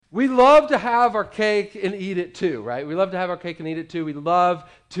We love to have our cake and eat it too, right? We love to have our cake and eat it too. We love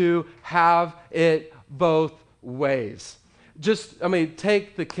to have it both ways.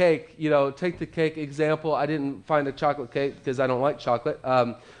 Take the cake, take the cake example. I didn't find a chocolate cake because I don't like chocolate.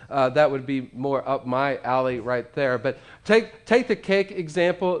 That would be more up my alley right there. But take the cake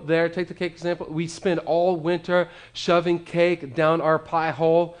example there. Take the cake example. We spend all winter shoving cake down our pie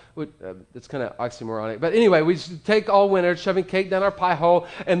hole. It's kind of oxymoronic. But anyway, we take all winter shoving cake down our pie hole,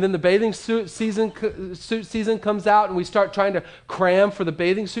 and then the bathing suit season comes out, and we start trying to cram for the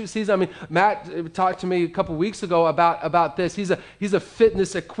bathing suit season. I mean, Matt talked to me a couple weeks ago about this. He's a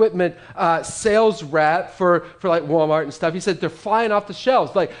fitness equipment sales rep for like Walmart and stuff. He said they're flying off the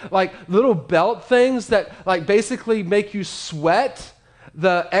shelves, like little belt things that like basically make you sweat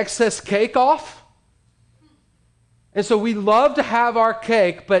the excess cake off. And so we love to have our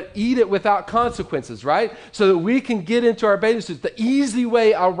cake, but eat it without consequences, right? So that we can get into our bathing suits. The easy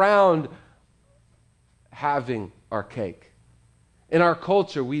way around having our cake. In our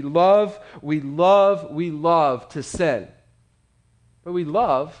culture, we love to sin. But we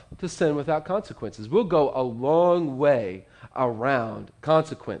love to sin without consequences. We'll go a long way around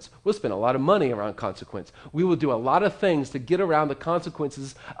consequence. We'll spend a lot of money around consequence. We will do a lot of things to get around the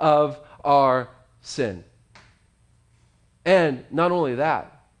consequences of our sin. And not only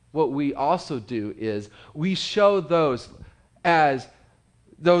that, what we also do is we show those that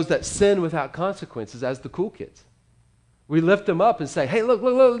sin without consequences as the cool kids. We lift them up and say, hey, look,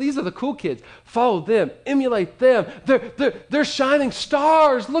 these are the cool kids. Follow them, emulate them. They're shining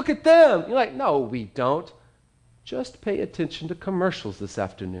stars. Look at them. You're like, no, we don't. Just pay attention to commercials this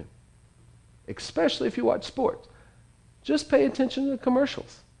afternoon, especially if you watch sports. Just pay attention to the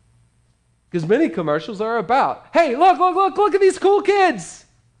commercials. Because many commercials are about, hey, look at these cool kids.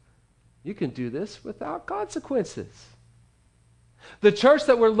 You can do this without consequences. The church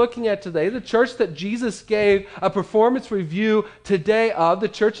that we're looking at today, the church that Jesus gave a performance review today of, the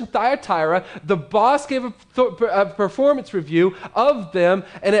church in Thyatira, the boss gave a performance review of them,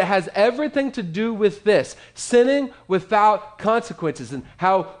 and it has everything to do with this, sinning without consequences, and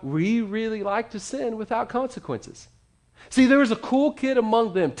how we really like to sin without consequences. See, there was a cool kid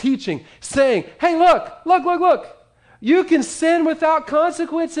among them teaching, saying, hey, look. You can sin without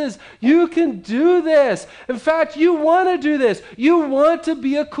consequences. You can do this. In fact, you want to do this. You want to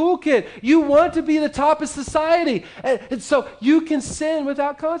be a cool kid. You want to be the top of society. And so you can sin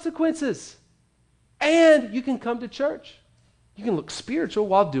without consequences. And you can come to church. You can look spiritual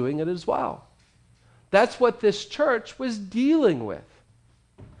while doing it as well. That's what this church was dealing with.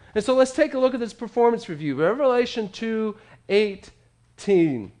 And so let's take a look at this performance review. Revelation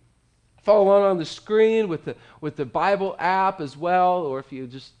 2:18. Follow along on the screen with the Bible app as well, or if you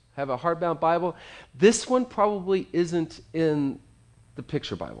just have a hardbound Bible. This one probably isn't in the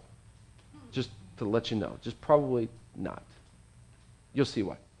picture Bible. Just to let you know. Just probably not. You'll see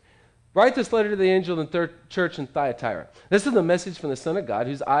why. Write this letter to the angel in the third church in Thyatira. This is the message from the Son of God,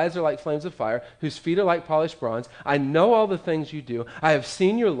 whose eyes are like flames of fire, whose feet are like polished bronze. I know all the things you do. I have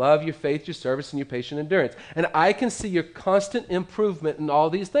seen your love, your faith, your service, and your patient endurance. And I can see your constant improvement in all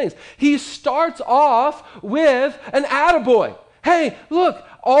these things. He starts off with an attaboy. Hey, look,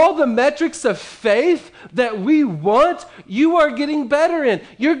 all the metrics of faith that we want, you are getting better in.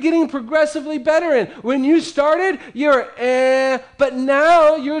 You're getting progressively better in. When you started, you're but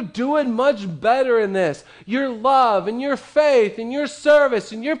now you're doing much better in this. Your love and your faith and your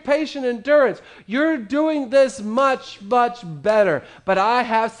service and your patient endurance, you're doing this much, much better. But I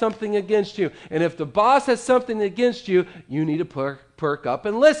have something against you. And if the boss has something against you, you need to perk up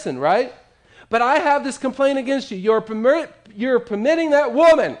and listen, right? But I have this complaint against you. You're permitting that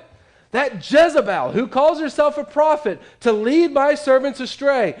woman, that Jezebel, who calls herself a prophet, to lead my servants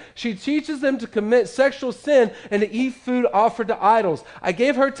astray. She teaches them to commit sexual sin and to eat food offered to idols. I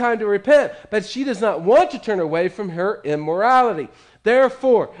gave her time to repent, but she does not want to turn away from her immorality.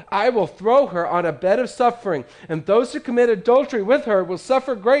 Therefore, I will throw her on a bed of suffering, and those who commit adultery with her will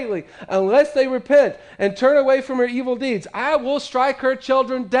suffer greatly unless they repent and turn away from her evil deeds. I will strike her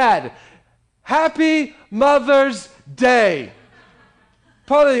children dead. Happy Mother's Day.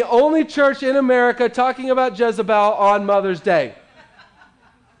 Probably the only church in America talking about Jezebel on Mother's Day.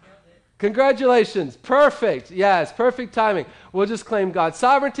 Congratulations. Perfect. Yes, perfect timing. We'll just claim God's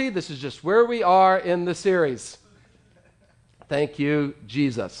sovereignty. This is just where we are in the series. Thank you,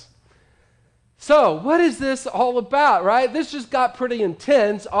 Jesus. So, what is this all about, right? This just got pretty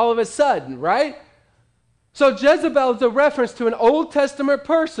intense all of a sudden, right? So Jezebel is a reference to an Old Testament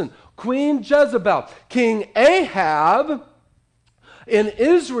person, Queen Jezebel. King Ahab in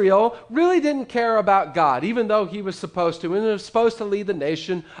Israel really didn't care about God, even though he was supposed to. And he was supposed to lead the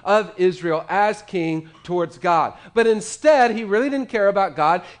nation of Israel as king towards God. But instead, he really didn't care about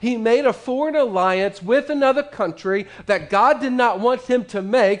God. He made a foreign alliance with another country that God did not want him to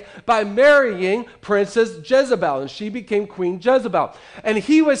make by marrying Princess Jezebel. And she became Queen Jezebel. And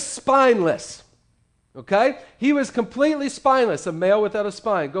he was spineless. Okay? He was completely spineless, a male without a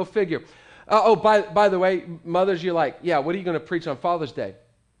spine. Go figure. By the way, mothers, you're like, yeah, what are you going to preach on Father's Day?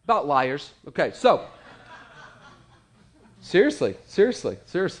 About liars. Okay, so, seriously.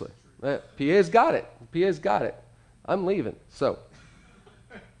 PA's got it. I'm leaving, so.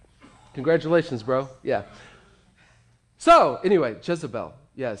 Congratulations, bro. Yeah. So, anyway, Jezebel,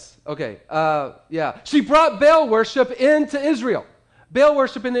 yes. Okay, yeah. She brought Baal worship into Israel.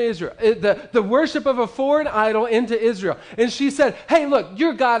 The worship of a foreign idol into Israel. And she said, hey, look,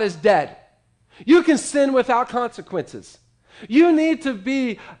 your God is dead. You can sin without consequences. You need to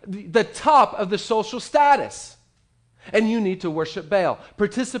be the top of the social status. And you need to worship Baal.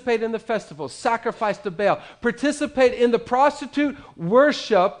 Participate in the festivals. Sacrifice to Baal. Participate in the prostitute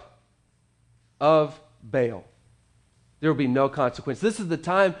worship of Baal. There will be no consequence. This is the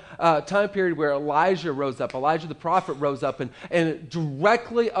time period where Elijah rose up. Elijah the prophet rose up and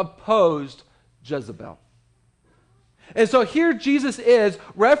directly opposed Jezebel. And so here Jesus is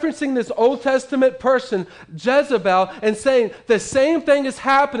referencing this Old Testament person, Jezebel, and saying the same thing is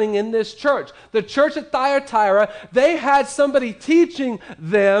happening in this church. The church at Thyatira, they had somebody teaching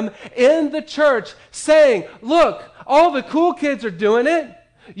them in the church saying, look, all the cool kids are doing it.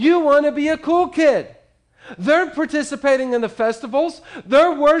 You want to be a cool kid. They're participating in the festivals.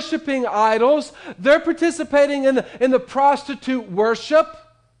 They're worshiping idols. They're participating in the prostitute worship.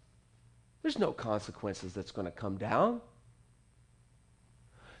 There's no consequences that's going to come down.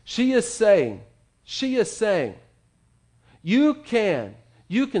 She is saying, you can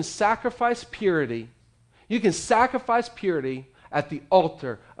sacrifice purity. You can sacrifice purity at the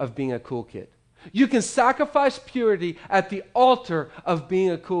altar of being a cool kid. You can sacrifice purity at the altar of being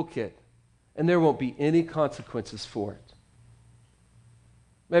a cool kid. And there won't be any consequences for it.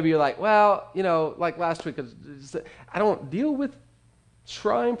 Maybe you're like, well, like last week, I don't deal with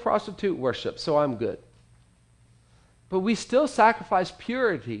shrine prostitute worship, so I'm good. But we still sacrifice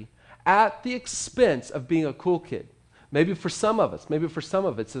purity at the expense of being a cool kid. Maybe for some of us,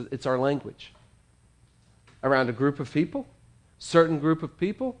 it's our language. Around a group of people, certain group of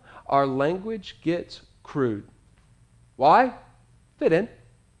people, our language gets crude. Why? Fit in.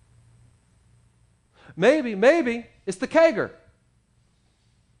 Maybe it's the kegger.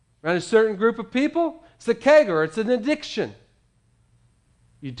 Around a certain group of people, it's the kegger. It's an addiction.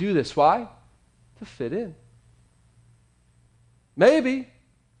 You do this, why? To fit in. Maybe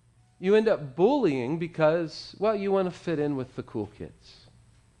you end up bullying because, well, you want to fit in with the cool kids.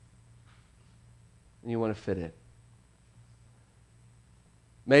 And you want to fit in.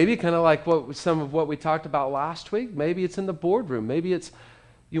 Maybe kind of like some of what we talked about last week. Maybe it's in the boardroom. Maybe it's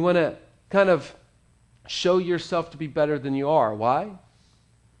you want to kind of show yourself to be better than you are. Why?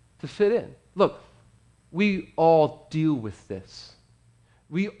 To fit in. Look, we all deal with this.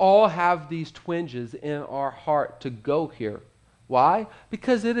 We all have these twinges in our heart to go here. Why?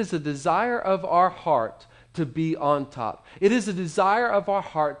 Because it is a desire of our heart to be on top. It is a desire of our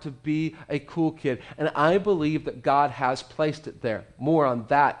heart to be a cool kid. And I believe that God has placed it there. More on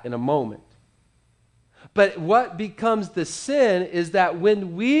that in a moment. But what becomes the sin is that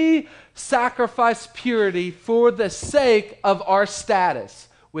when we sacrifice purity for the sake of our status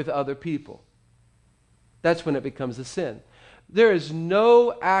with other people, that's when it becomes a sin. There is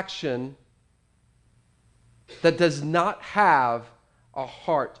no action that does not have a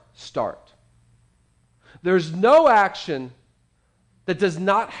heart start. There's no action that does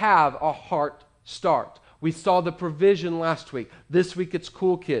not have a heart start. We saw the provision last week. This week it's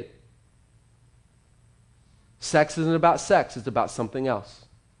cool kid. Sex isn't about sex, it's about something else.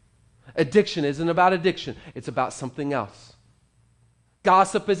 Addiction isn't about addiction, it's about something else.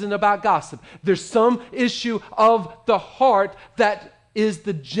 Gossip isn't about gossip. There's some issue of the heart that is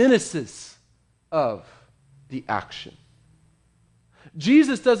the genesis of the action.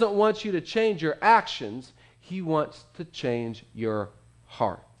 Jesus doesn't want you to change your actions, he wants to change your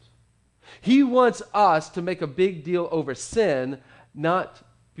heart. He wants us to make a big deal over sin, not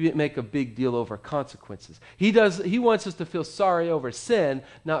make a big deal over consequences. He wants us to feel sorry over sin,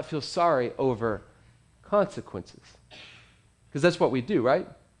 not feel sorry over consequences. Because that's what we do, right?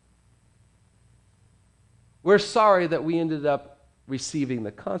 We're sorry that we ended up receiving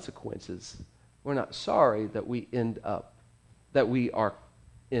the consequences. We're not sorry that we are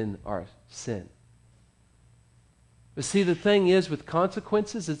in our sin. But see, the thing is with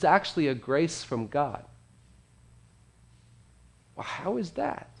consequences, it's actually a grace from God. Well, how is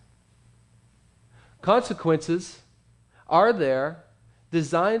that? Consequences are there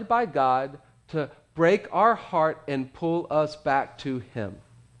designed by God to break our heart and pull us back to Him.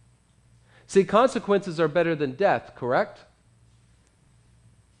 See, consequences are better than death, correct?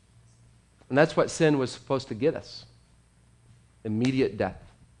 And that's what sin was supposed to get us. Immediate death.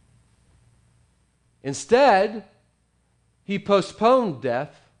 Instead, He postponed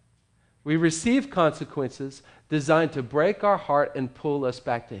death. We receive consequences designed to break our heart and pull us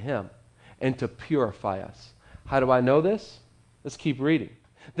back to Him and to purify us. How do I know this? Let's keep reading.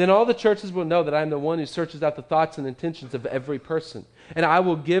 Then all the churches will know that I am the one who searches out the thoughts and intentions of every person, and I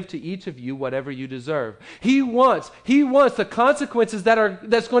will give to each of you whatever you deserve. He wants the consequences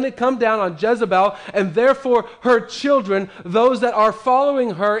that's going to come down on Jezebel and therefore her children, those that are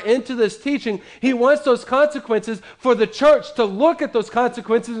following her into this teaching. He wants those consequences for the church to look at those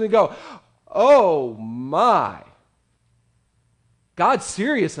consequences and go, oh my, God's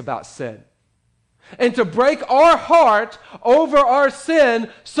serious about sin. And to break our heart over our sin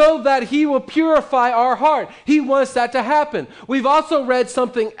so that He will purify our heart. He wants that to happen. We've also read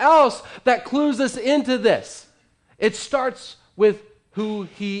something else that clues us into this. It starts with who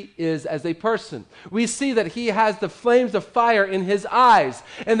He is as a person. We see that He has the flames of fire in His eyes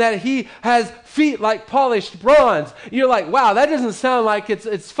and that He has feet like polished bronze. You're like, wow, that doesn't sound like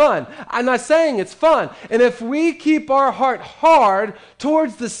it's fun. I'm not saying it's fun. And if we keep our heart hard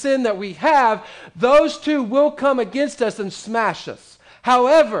towards the sin that we have, those two will come against us and smash us.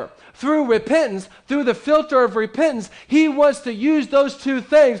 However, through repentance, through the filter of repentance, He wants to use those two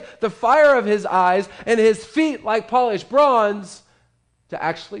things, the fire of His eyes and His feet like polished bronze, to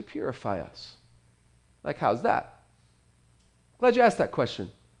actually purify us. Like, how's that? Glad you asked that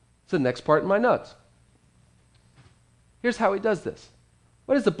question. It's the next part in my notes. Here's how He does this.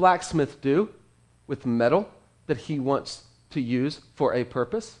 What does the blacksmith do with metal that he wants to use for a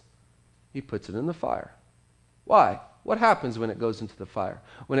purpose? He puts it in the fire. Why? What happens when it goes into the fire?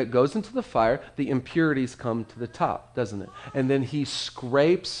 When it goes into the fire, the impurities come to the top, doesn't it? And then he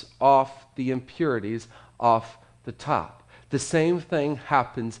scrapes off the impurities off the top. The same thing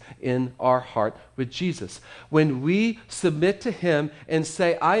happens in our heart with Jesus. When we submit to Him and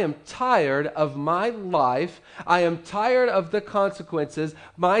say, I am tired of my life, I am tired of the consequences,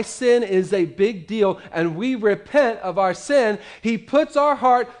 my sin is a big deal, and we repent of our sin, He puts our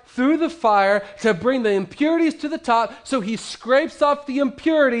heart through the fire to bring the impurities to the top, so He scrapes off the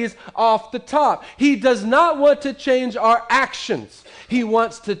impurities off the top. He does not want to change our actions. He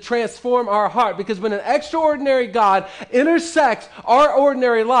wants to transform our heart, because when an extraordinary God intersects our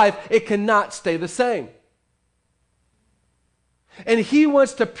ordinary life, it cannot stay the same. And He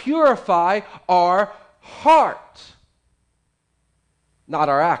wants to purify our heart, not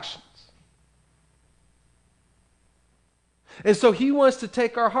our actions. And so He wants to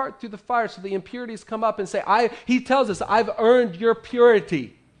take our heart through the fire so the impurities come up and say, He tells us, I've earned your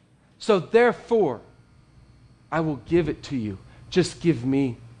purity. So therefore, I will give it to you. Just give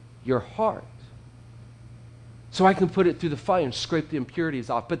me your heart. So I can put it through the fire and scrape the impurities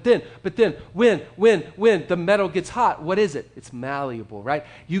off. But then, when the metal gets hot, what is it? It's malleable, right?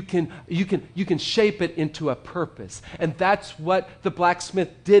 You can shape it into a purpose. And that's what the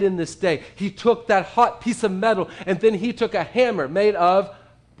blacksmith did in this day. He took that hot piece of metal, and then he took a hammer made of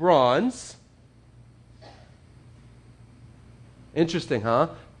bronze. Interesting, huh?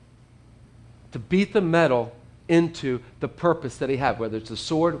 To beat the metal into the purpose that He had, whether it's a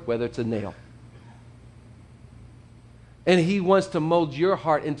sword, whether it's a nail. And He wants to mold your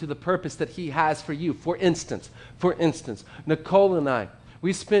heart into the purpose that He has for you. For instance, Nicole and I,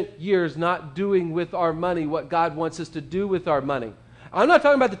 we spent years not doing with our money what God wants us to do with our money. I'm not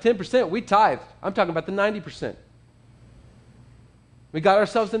talking about the 10%. We tithed. I'm talking about the 90%. We got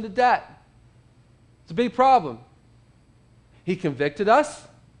ourselves into debt. It's a big problem. He convicted us,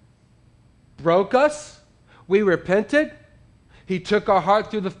 broke us. We repented. He took our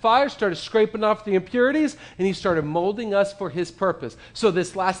heart through the fire, started scraping off the impurities, and He started molding us for His purpose. So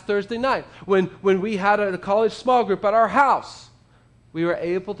this last Thursday night, when we had a college small group at our house, we were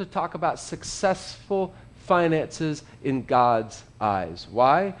able to talk about successful finances in God's eyes.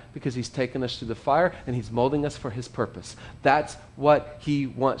 Why? Because He's taken us through the fire and He's molding us for His purpose. That's what He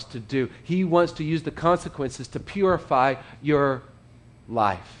wants to do. He wants to use the consequences to purify your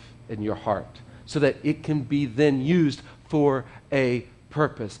life and your heart, so that it can be then used for a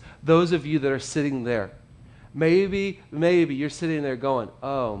purpose. Those of you that are sitting there, maybe you're sitting there going,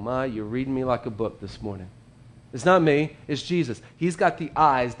 oh my, you're reading me like a book this morning. It's not me, it's Jesus. He's got the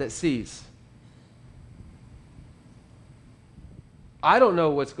eyes that sees. I don't know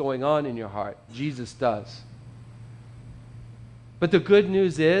what's going on in your heart. Jesus does. But the good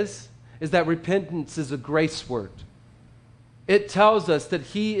news is that repentance is a grace word. It tells us that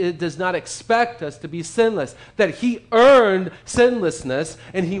He does not expect us to be sinless, that He earned sinlessness,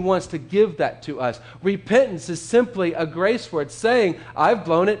 and He wants to give that to us. Repentance is simply a grace word saying, I've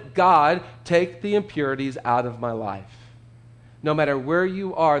blown it. God, take the impurities out of my life. No matter where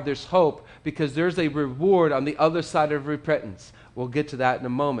you are, there's hope because there's a reward on the other side of repentance. We'll get to that in a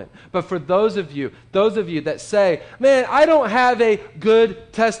moment. But for those of you that say, man, I don't have a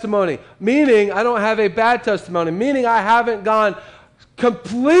good testimony, meaning I don't have a bad testimony, meaning I haven't gone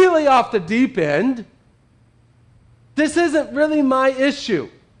completely off the deep end, this isn't really my issue.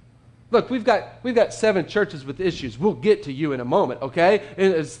 Look, we've got 7 churches with issues. We'll get to you in a moment, okay?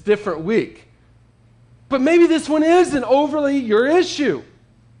 And it's a different week. But maybe this one isn't overly your issue.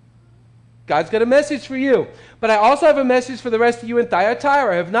 God's got a message for you. But I also have a message for the rest of you in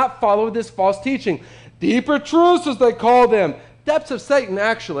Thyatira. I have not followed this false teaching. Deeper truths, as they call them. Depths of Satan,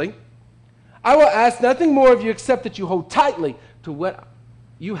 actually. I will ask nothing more of you except that you hold tightly to what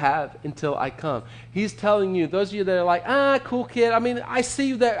you have until I come. He's telling you, those of you that are like, cool kid. I mean, I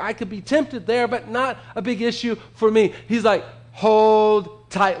see that I could be tempted there, but not a big issue for me. He's like, hold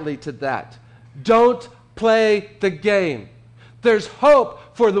tightly to that. Don't play the game. There's hope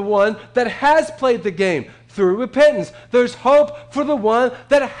for the one that has played the game through repentance. There's hope for the one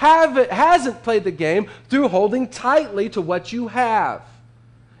that hasn't played the game through holding tightly to what you have.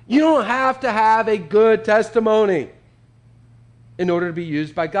 You don't have to have a good testimony in order to be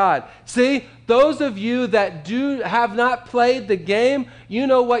used by God. See, those of you that have not played the game, you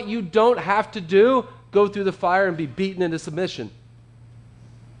know what you don't have to do? Go through the fire and be beaten into submission.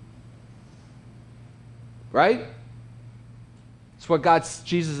 Right? It's what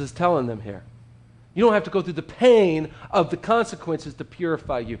Jesus is telling them here. You don't have to go through the pain of the consequences to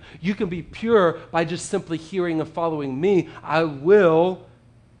purify you. You can be pure by just simply hearing and following me. I will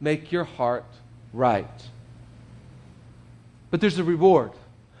make your heart right. But there's a reward.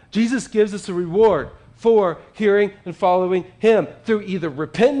 Jesus gives us a reward for hearing and following Him through either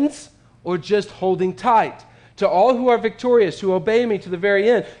repentance or just holding tight. To all who are victorious, who obey me to the very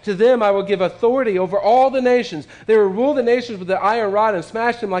end, to them I will give authority over all the nations. They will rule the nations with their iron rod and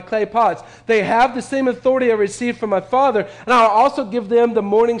smash them like clay pots. They have the same authority I received from my Father, and I will also give them the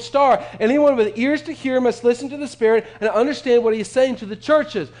morning star. Anyone with ears to hear must listen to the Spirit and understand what He's saying to the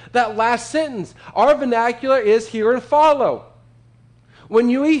churches. That last sentence, our vernacular is hear and follow. When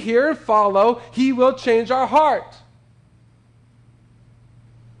you hear and follow, He will change our heart.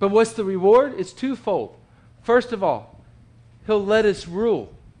 But what's the reward? It's twofold. First of all, He'll let us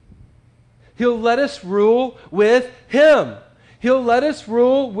rule. He'll let us rule with Him. He'll let us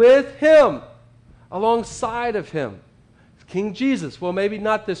rule with Him, alongside of Him. King Jesus. Well, maybe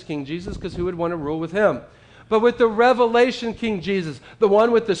not this King Jesus, because who would want to rule with Him? But with the revelation King Jesus, the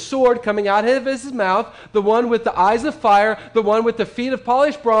one with the sword coming out of His mouth, the one with the eyes of fire, the one with the feet of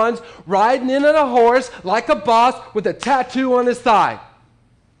polished bronze, riding in on a horse like a boss with a tattoo on his thigh.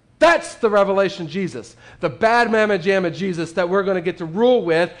 That's the revelation Jesus, the bad mamma jamma Jesus that we're going to get to rule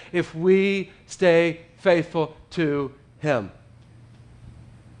with if we stay faithful to Him.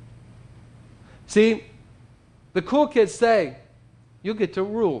 See, the cool kids say, you'll get to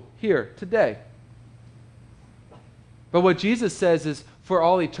rule here today. But what Jesus says is, for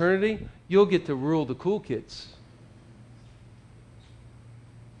all eternity, you'll get to rule the cool kids.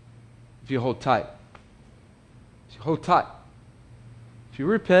 If you hold tight. If you hold tight. If you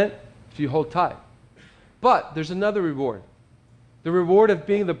repent, if you hold tight. But there's another reward. The reward of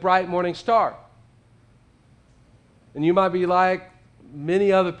being the bright morning star. And you might be like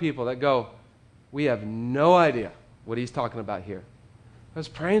many other people that go, we have no idea what he's talking about here. I was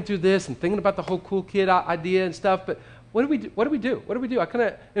praying through this and thinking about the whole cool kid idea and stuff, but what do we do? What do we do? I kind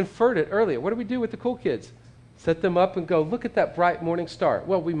of inferred it earlier. What do we do with the cool kids? Set them up and go, look at that bright morning star.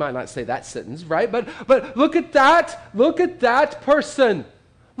 Well, we might not say that sentence, right? But look at that. Look at that person.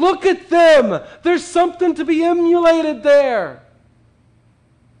 Look at them. There's something to be emulated there.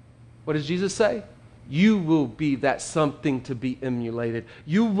 What does Jesus say? You will be that something to be emulated.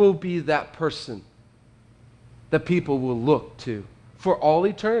 You will be that person that people will look to for all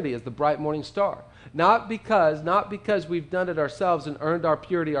eternity as the bright morning star. Not because we've done it ourselves and earned our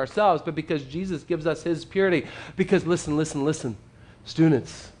purity ourselves, but because Jesus gives us His purity. Because listen.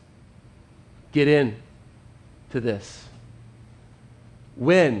 Students, get in to this.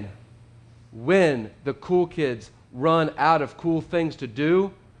 When the cool kids run out of cool things to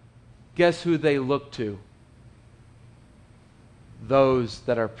do, guess who they look to? Those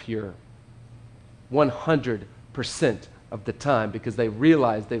that are pure. 100% of the time because they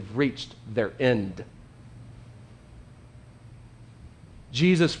realize they've reached their end.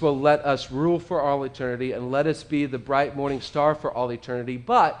 Jesus will let us rule for all eternity and let us be the bright morning star for all eternity,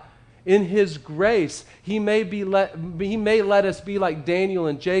 but in His grace, He may let us be like Daniel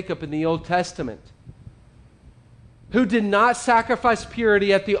and Jacob in the Old Testament, who did not sacrifice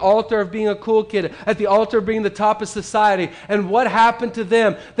purity at the altar of being a cool kid, at the altar of being the top of society. And what happened to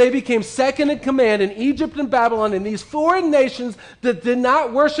them? They became second in command in Egypt and Babylon, in these foreign nations that did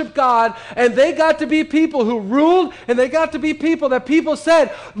not worship God, and they got to be people who ruled, and they got to be people that people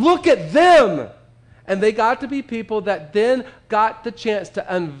said, look at them. And they got to be people that then got the chance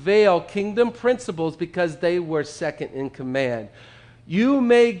to unveil kingdom principles because they were second in command. You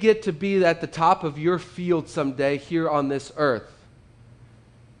may get to be at the top of your field someday here on this earth.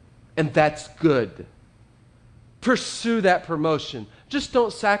 And that's good. Pursue that promotion. Just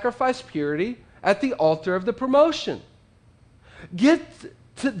don't sacrifice purity at the altar of the promotion. Get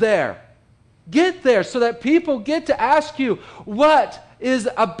there. Get there so that people get to ask you what is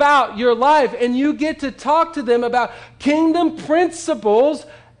about your life, and you get to talk to them about kingdom principles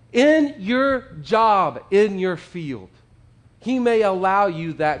in your job, in your field. He may allow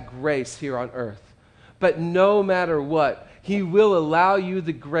you that grace here on earth, but no matter what, He will allow you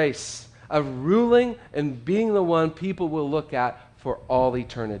the grace of ruling and being the one people will look at for all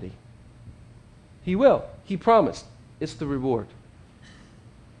eternity. He will. He promised. It's the reward.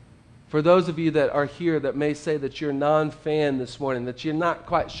 For those of you that are here that may say that you're non-fan this morning, that you're not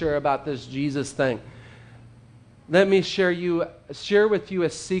quite sure about this Jesus thing, let me share with you a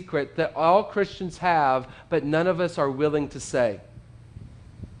secret that all Christians have, but none of us are willing to say.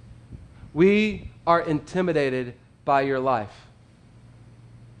 We are intimidated by your life.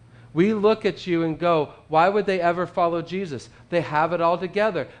 We look at you and go, why would they ever follow Jesus? They have it all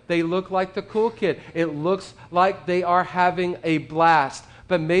together. They look like the cool kid. It looks like they are having a blast.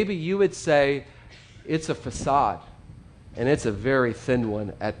 But maybe you would say, it's a facade, and it's a very thin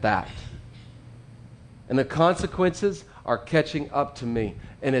one at that. And the consequences are catching up to me,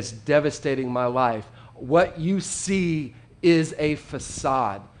 and it's devastating my life. What you see is a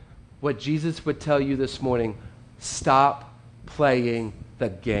facade. What Jesus would tell you this morning, stop playing the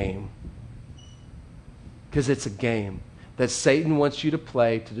game. Because it's a game that Satan wants you to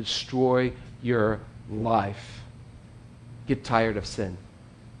play to destroy your life. Get tired of sin.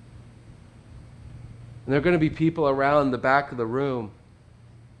 And there are going to be people around the back of the room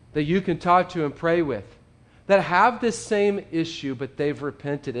that you can talk to and pray with that have this same issue, but they've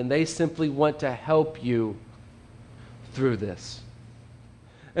repented and they simply want to help you through this.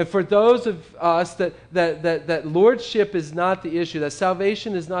 And for those of us that lordship is not the issue, that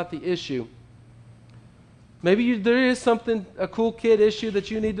salvation is not the issue, maybe there is something, a cool kid issue that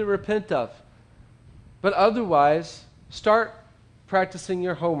you need to repent of. But otherwise, start practicing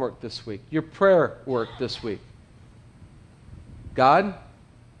your homework this week, your prayer work this week. God,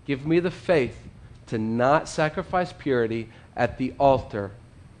 give me the faith to not sacrifice purity at the altar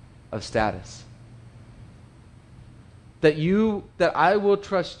of status. That I will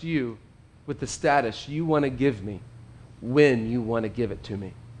trust you with the status you want to give me when you want to give it to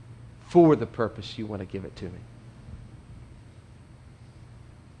me, for the purpose you want to give it to me.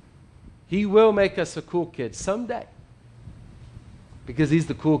 He will make us a cool kid someday, because He's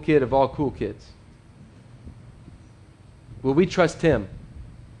the cool kid of all cool kids. Will we trust Him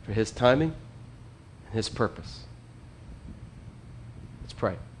for His timing and His purpose? Let's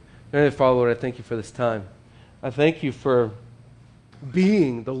pray. Heavenly Father, Lord, I thank You for this time. I thank You for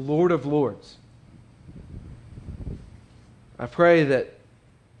being the Lord of Lords. I pray that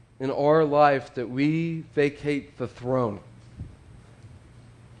in our life that we vacate the throne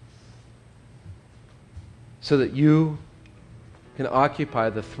so that You can occupy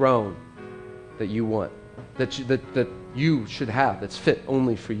the throne that You want, that You should have, that's fit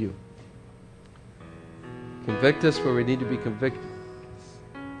only for You. Convict us where we need to be convicted.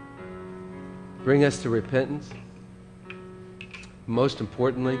 Bring us to repentance. Most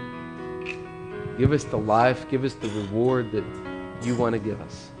importantly, give us the life, give us the reward that You want to give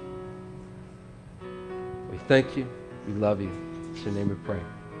us. We thank You. We love You. In Your name we pray.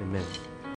 Amen.